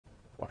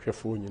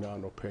wahwefo nyina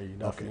no pay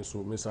na afin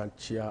so mensan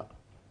chia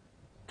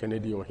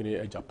Kennedy ohene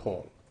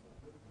Agyapong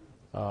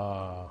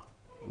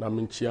na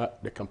menchia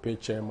the campaign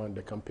chairman,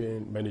 the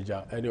campaign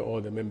manager, and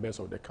all the members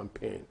of the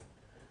campaign.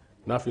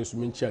 Na afin so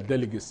menchia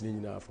delegates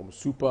nyina from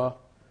super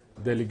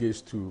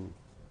delegates to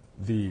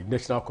the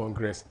National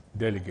Congress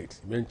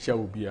delegates. Menchia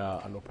will be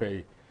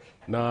anopay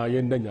na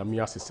yenda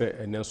nyame asese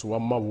enenso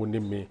wama woni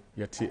me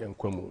yeti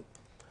enkwamu.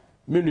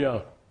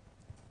 Menua,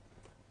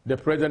 the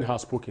president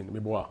has spoken,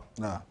 Meboa.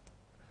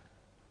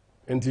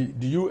 And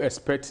do you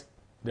expect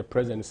the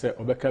president to say,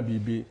 Obeka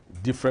Bibi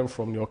different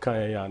from your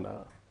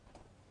Kanyana?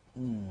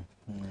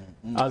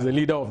 As the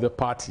leader of the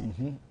party,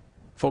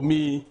 for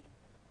me,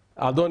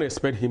 I don't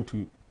expect him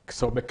to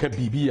say, Obeka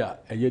Bibi a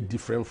yet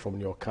different from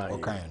your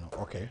Kanyana.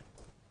 Okay.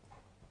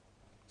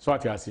 So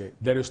what I say,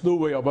 there is no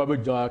way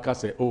Obaba John can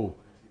say, oh,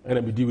 and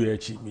I me do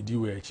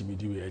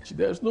it.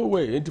 There's no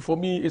way. And for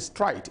me, it's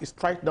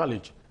trite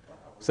knowledge.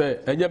 Say,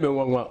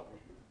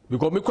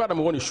 because me quite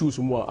want to choose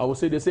more, I will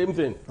say the same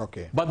thing.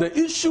 Okay. But the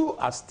issue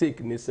at stake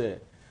is say,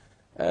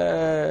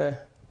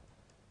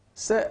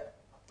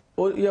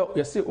 oh yeah,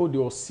 you see, oh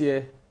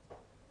the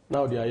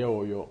now they are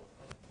yo.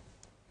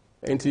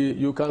 And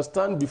you can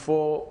stand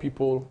before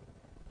people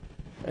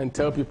and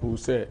tell people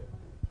say,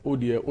 oh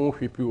dear, own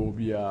people will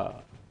be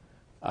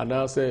and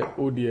I say,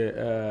 oh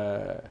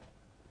dear,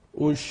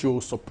 own show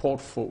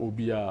support for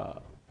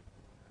Obia.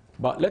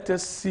 But let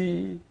us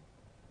see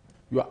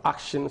your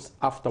actions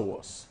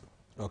afterwards.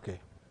 Okay.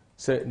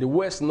 Say the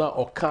West now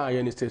or can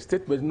and it's a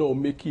statement no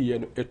make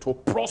it will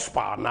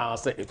prosper now.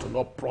 Say it will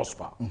not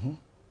prosper.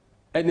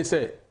 And he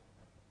say,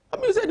 I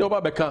mean say the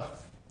Obabeka,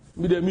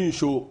 me the mean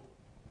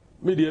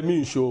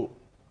show,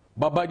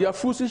 but by their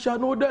fruits shall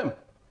know them.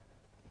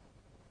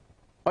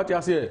 What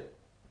you say?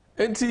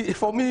 And see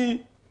for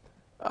me,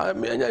 I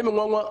mean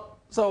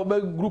so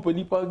group of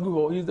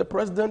people, he's the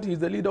president, he's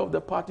the leader of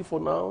the party for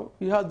now.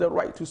 He has the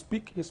right to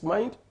speak his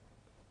mind.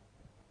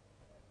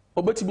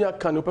 But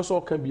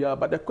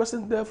the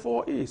question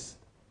therefore is,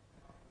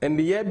 and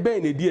the year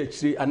ben a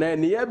DH, and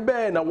then the year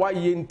ben a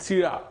YN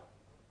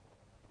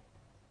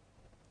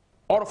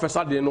all of a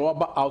sudden they know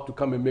about how to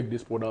come and make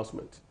this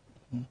pronouncement.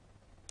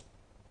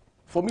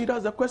 For me,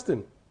 that's the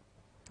question.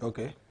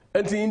 Okay.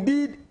 And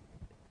indeed,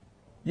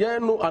 yeah,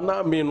 no, and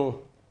I mean,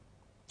 no,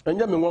 and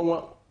yeah, me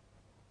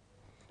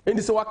and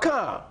it's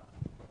waka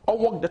or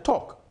walk the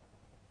talk.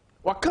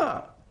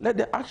 Waka, let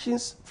the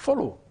actions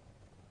follow.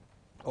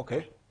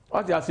 Okay.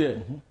 What I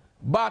say?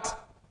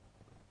 But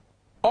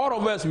all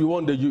of us, we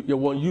want you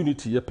want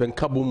unity, you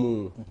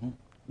penkabumu.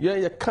 Yeah,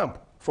 you camp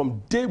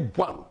from day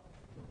one.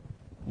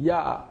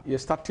 Yeah, you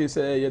start to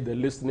say the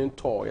listening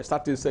tour. You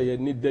start to say you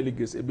need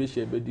delegates, a bit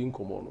bedin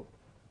komono.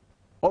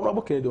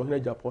 Honorable Kennedy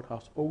Agyapong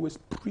has always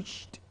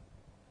preached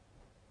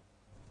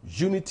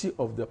unity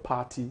of the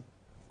party,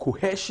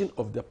 cohesion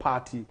of the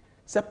party.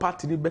 Say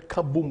party ni be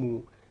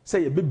kabumu.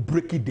 Say you be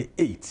breaking the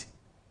 8.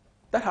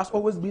 That has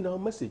always been our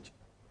message.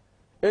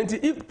 And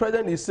if the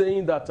president is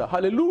saying that,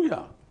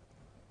 hallelujah,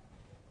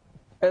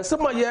 and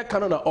someone here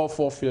cannot all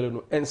for feeling,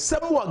 and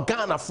someone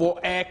Ghana for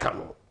air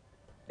canon,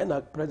 and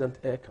a president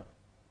air can.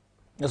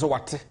 That's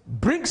what?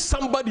 Bring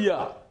somebody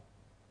here,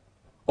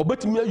 or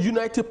bet me a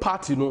united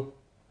party, no,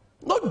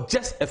 not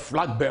just a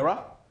flag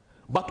bearer,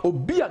 but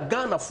be a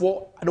Ghana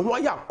for, and why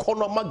you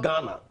corner my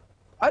Ghana.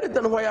 I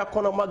didn't know why you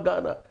corner my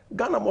Ghana.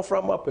 Ghana more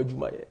from my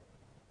pejumaye.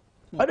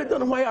 I don't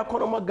know why I call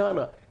them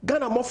Ghana.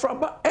 Ghana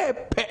mofraba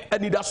epe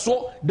and it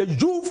so the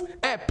youth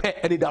epe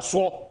and it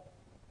so.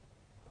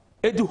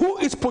 And who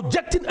is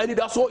projecting and it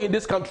so in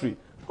this country?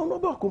 I'm not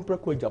about compare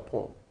with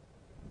Japan.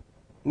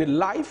 The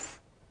life,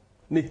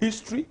 the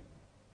history,